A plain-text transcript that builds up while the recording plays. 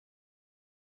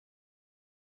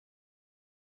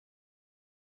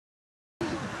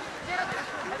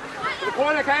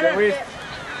Get with.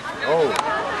 Oh.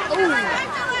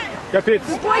 Go Pitts.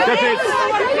 Go Pitts.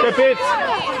 Go Pitts.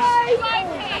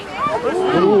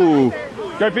 Ooh.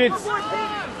 Go Pitts.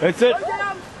 That's it.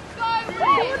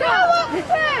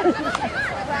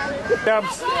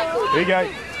 Jumps. There you go.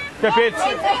 Go Pitts.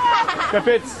 Go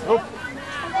Pitts. Oh.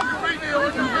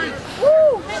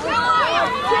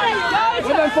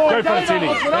 Go Fontini.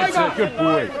 That's it. Good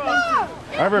boy.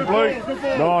 Over at Blue.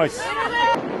 Nice.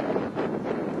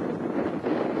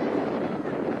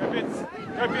 Go Pitts.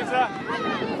 Go Pitts up.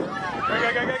 Go, go,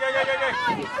 go, go, go, go, go.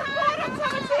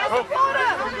 Oh.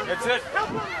 That's it.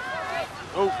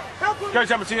 Oh. Go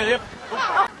Fontini. Yep.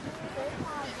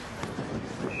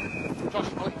 Josh,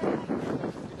 Ollie.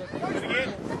 Good again.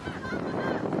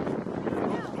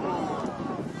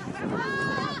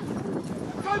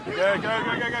 Go, go,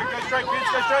 go, go, go, go straight, Vince,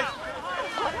 go straight.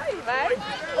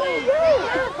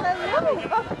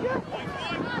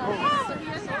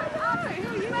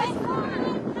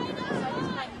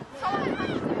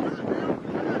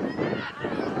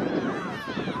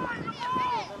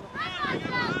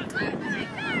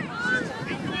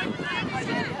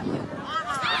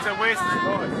 It's a waste.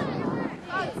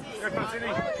 Go for the city.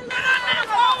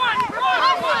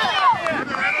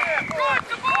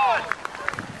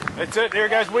 That's it, there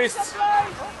goes West.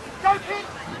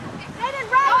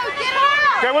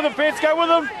 Go with them, Pitts, go with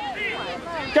them.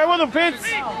 Go with them, Pitts.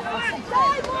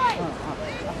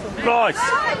 Nice.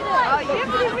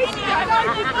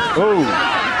 Oh.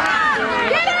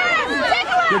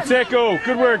 Good tackle,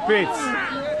 good work, Pitts.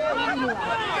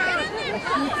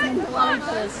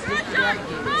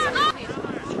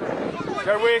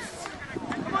 Go West.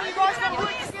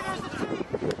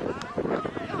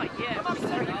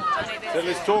 So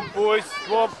let's talk, boys.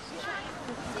 Come on.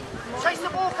 Chase the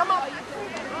ball, come on.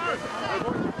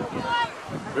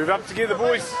 Move up together,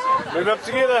 boys. Move up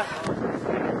together.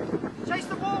 Chase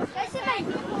the ball. Chase it, mate.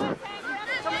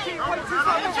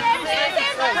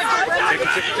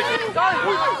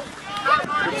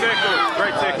 Good tackle.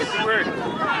 Great tackle. Good work.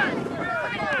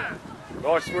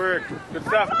 Nice work. Good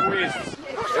stuff, boys.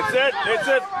 That's it. That's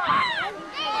it.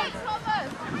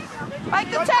 Make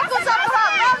the tackles up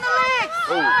front. Run the legs.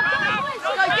 Oh.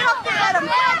 Go, get up there, Adam.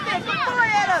 Get up there. Good boy,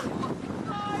 Adam.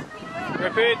 Go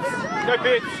Pitts. Go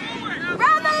Pitts.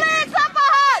 Round the legs, upper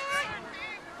Hutt.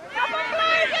 Help him,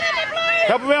 Blue. Get in there, Blue.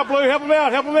 Help him out, Blue. Help him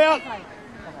out. Help him out.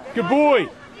 Good boy.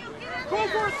 Good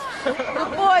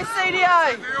boy, CDO.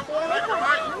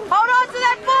 Hold on to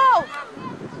that ball.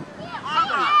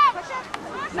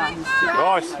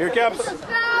 Nice. Here it comes.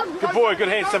 Good boy. Good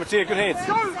hands, Samatia. Good hands. Get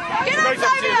Go, up,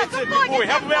 Samatia. That's it. Good boy.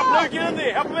 Help him out, Blue. Get in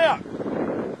there. Help him out.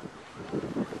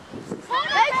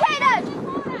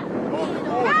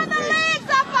 Round the legs,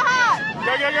 upper Hutt.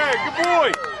 Go, go, go. Good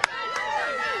boy.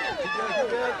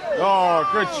 Oh,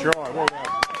 good try. Well done.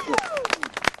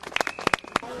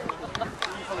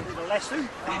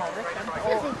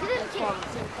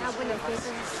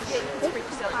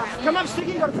 Come up,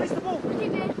 Sticky, you got to place the ball.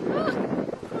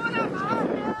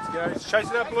 Let's go. Chase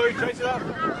it up, Blue. Chase it up.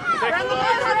 Second low.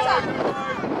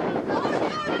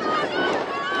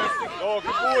 Oh,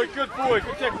 good boy. Good boy.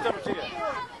 Good tackle, Samatia. Get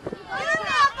in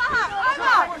there, upper Hutt.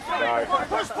 Over.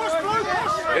 Push, Blue,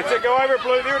 push. That's it. Go over it,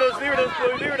 Blue. There it is. There it is,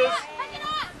 Blue. There it is.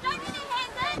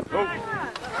 Oh.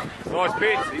 Nice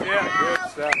pitch. He's out. Good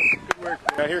stuff. Good work.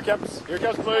 Okay, here it comes. Here it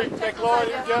comes, Blue. Back line.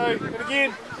 Here we go. And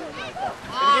again.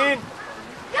 And again.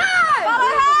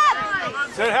 Follow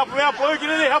Hutt. So help him out, Blue. Get in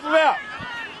there. Help him out.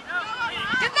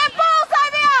 Get that ball,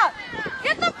 Xavier.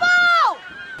 Get the ball.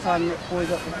 Time that boy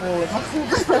got the ball at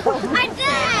I did!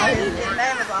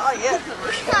 Oh, yeah.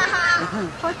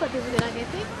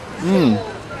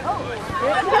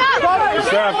 Good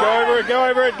stuff. Go over it. Go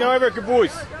over it. Go over it. Good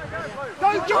boys.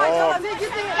 Go, go, Oh. Good boys.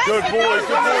 Good boys.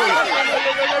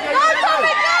 Go,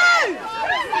 Tommy, go.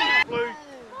 Blue.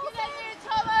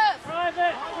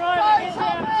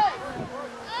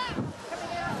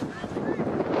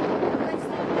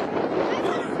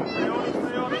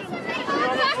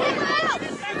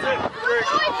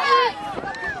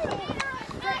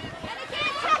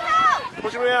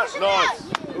 Push him out. Nice.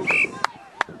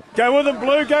 Go with him,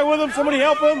 Blue. Go with him. Somebody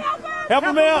help him. Help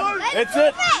him out. That's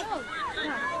it.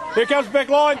 Here comes back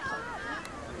line.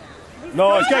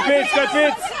 Nice. Go Pitts. Go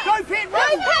Pitts. Go, Pitt,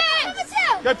 run.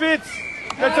 Go Pitts.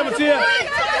 Go Samatia.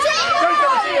 Go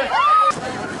Samatia.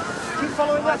 Keep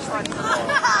following that,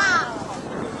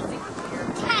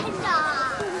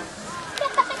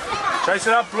 Chase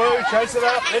it up, Blue. Chase it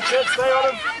up. That's it. Stay on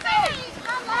him.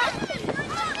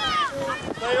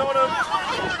 Stay on him.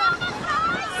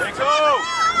 There you go.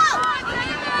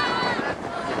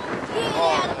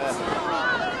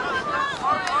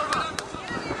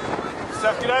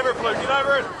 it, Blue. Get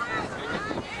over it.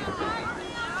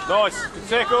 Nice. Good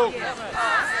tackle.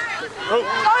 Oh.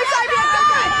 Go, Xavier!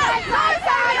 Go,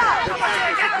 Xavier!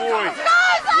 Good boy. Go,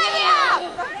 Xavier!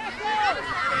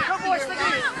 Good boy,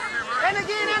 Sticky. And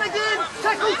again, and again.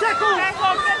 Tackle, tackle.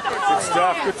 Good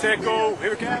stuff. Good tackle.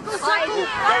 Here it comes. Go low,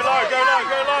 go low,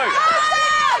 go low. Go,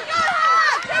 Xavier!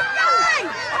 Keep going!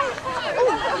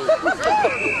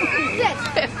 Yes.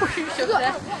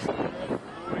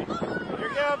 Here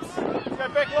it comes. Go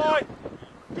back line.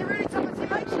 Get ready, Timothy,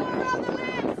 mate.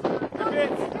 Good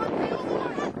bits.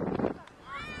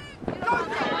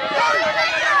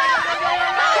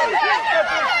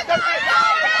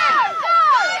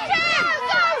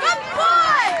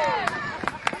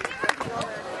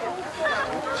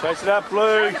 Chase it up,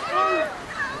 Blue.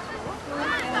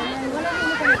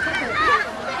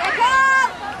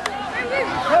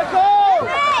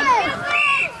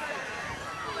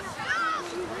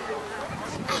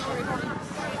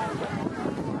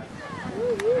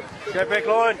 Go back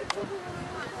line.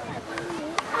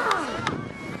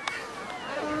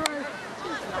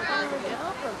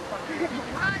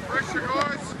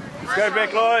 Let's go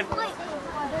back line. Go.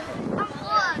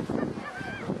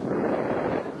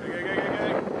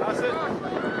 Pass it.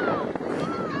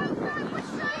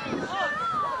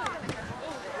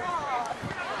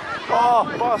 Oh,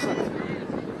 pass it.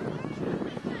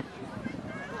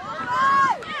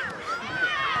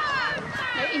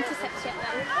 No intercepts yet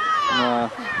though. Nah.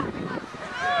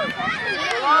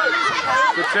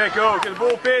 Good tackle. Get the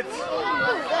ball, Pitts.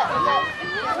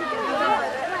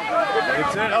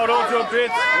 That's it. Hold on to him,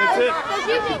 Pitts. That's it.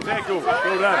 Good tackle.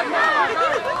 Well done.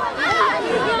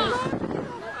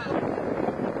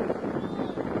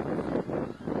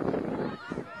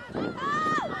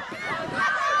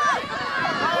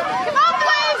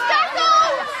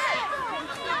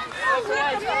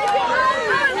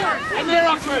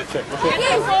 Check.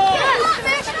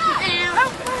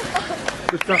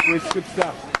 Good stuff, Reece. Good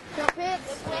stuff.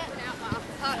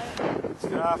 Good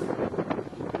stuff.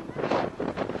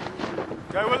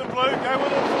 Go with him, Blue. Go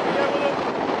with him. Go with him.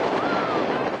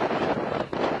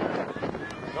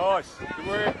 Nice. Good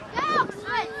work. Go with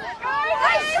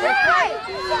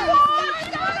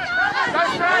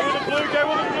him, Blue. Go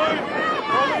with him, Blue.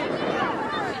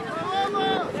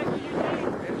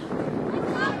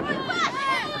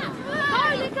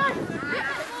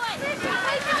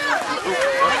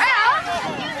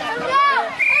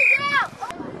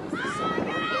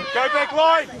 Go back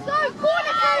line.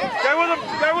 Go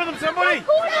with him, somebody.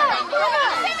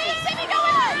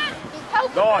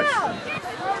 Nice.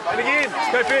 And again,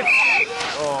 go Fitz.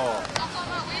 Oh.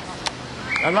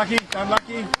 Unlucky,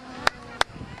 unlucky.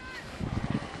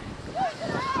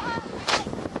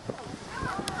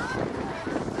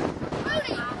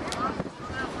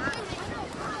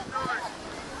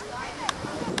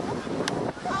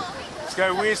 Let's go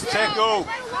West, tackle.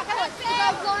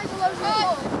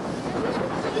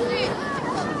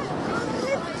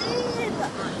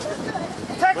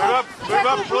 Move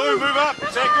up, Blue, move up,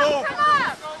 tackle.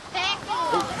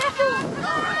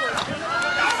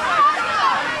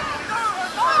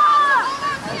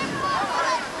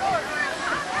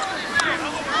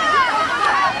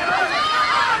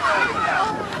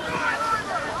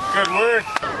 Good work.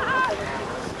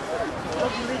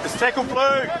 Let's tackle Blue.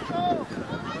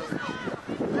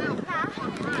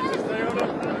 Stay on it.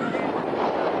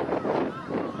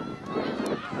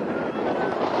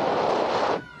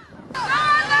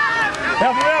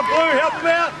 Help him out, Blue, help him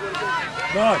out.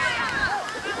 Nice.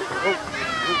 Oh.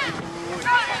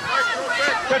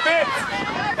 Go Fitz.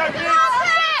 Go Fitz.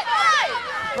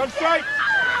 Run straight.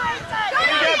 There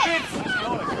you go, Fitz.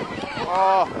 Nice.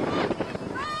 Oh.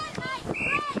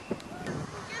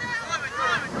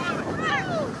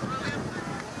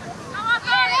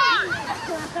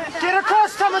 Get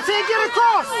across, Timothy, get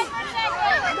across!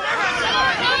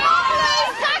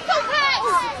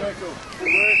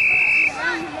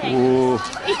 Ooh.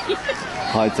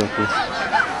 High tackle.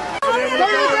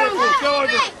 Go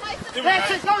over.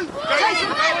 That's it, go! Chase it!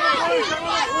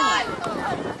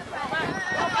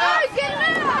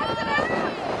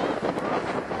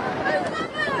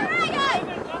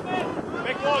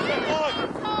 Back line, back line.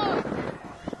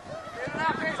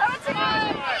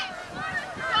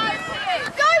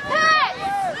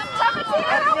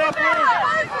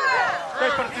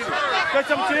 Go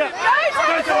Samatila!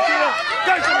 Go Samatila!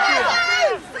 Go Samatila!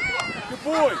 Good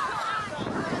boy!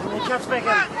 He comes back in.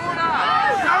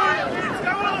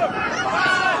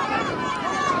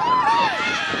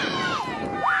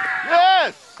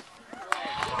 Yes!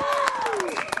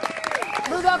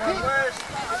 Move up, Pete.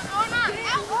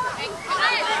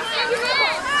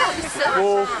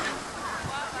 Ball.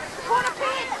 Corner,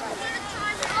 Pete!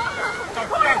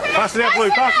 Pass it out, Blue.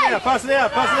 Pass it out. Pass it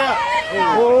out. Pass it out.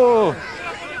 Oh!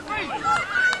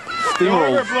 Go over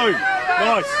Steamroll. it, Blue.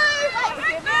 Nice.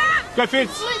 Go,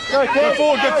 Fitz. Go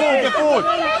forward. Go forward. Go forward.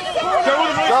 Go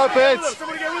with him, Blue. Go, Fitz.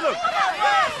 Somebody go with him.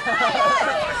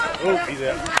 Oh, he's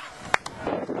out.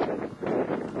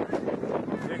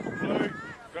 Tackle, Blue.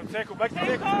 Got to tackle. Back to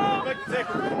tackle. Back to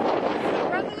tackle.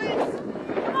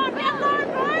 Come on, get low,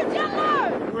 boys, get low.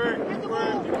 Good work. Good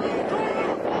work.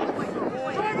 Good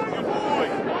boy.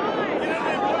 Get in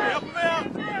there, Blue. Help him out.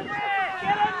 Get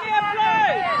in there,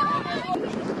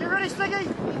 Blue. You ready, Stiggy?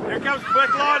 Here comes the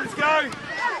black line. Let's go.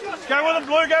 Go with him,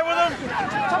 Blue. Go with him.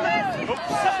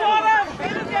 Support him.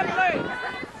 Get in there, Blue.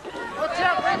 Watch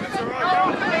out, man.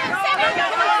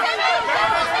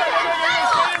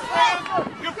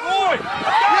 Good boy.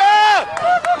 Yeah!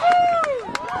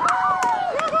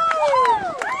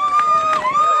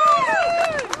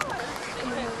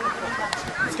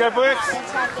 Let's go, Blitz.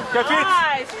 Go, Fitz.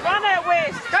 Nice. Run it,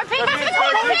 West. Go, Pete. Go, Fitz. Go,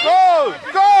 Fitz. Go!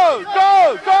 Go!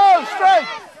 Go! Go! Straight!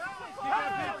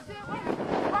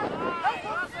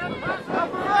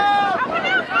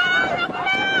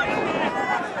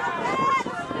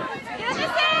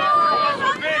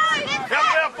 Help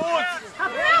me out forwards.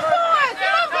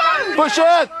 Push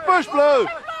it! Push, Blue!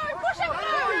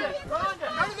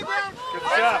 Good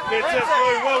shot. That's it,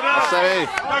 Blue. Well done. Steady.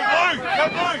 Go, Blue. Go,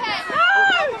 Blue.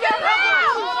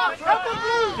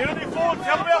 Get in there forwards.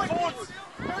 Help me out forwards.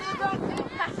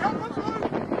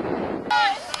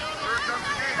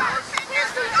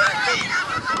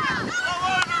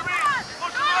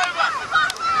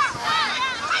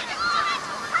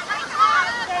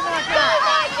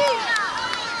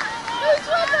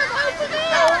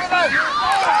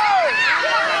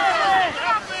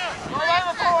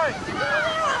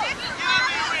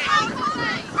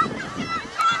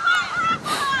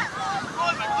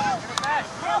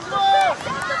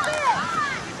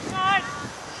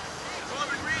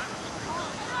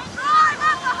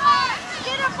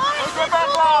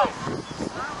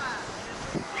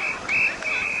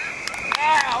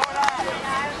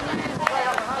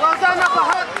 Well done, Upper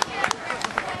Hutt.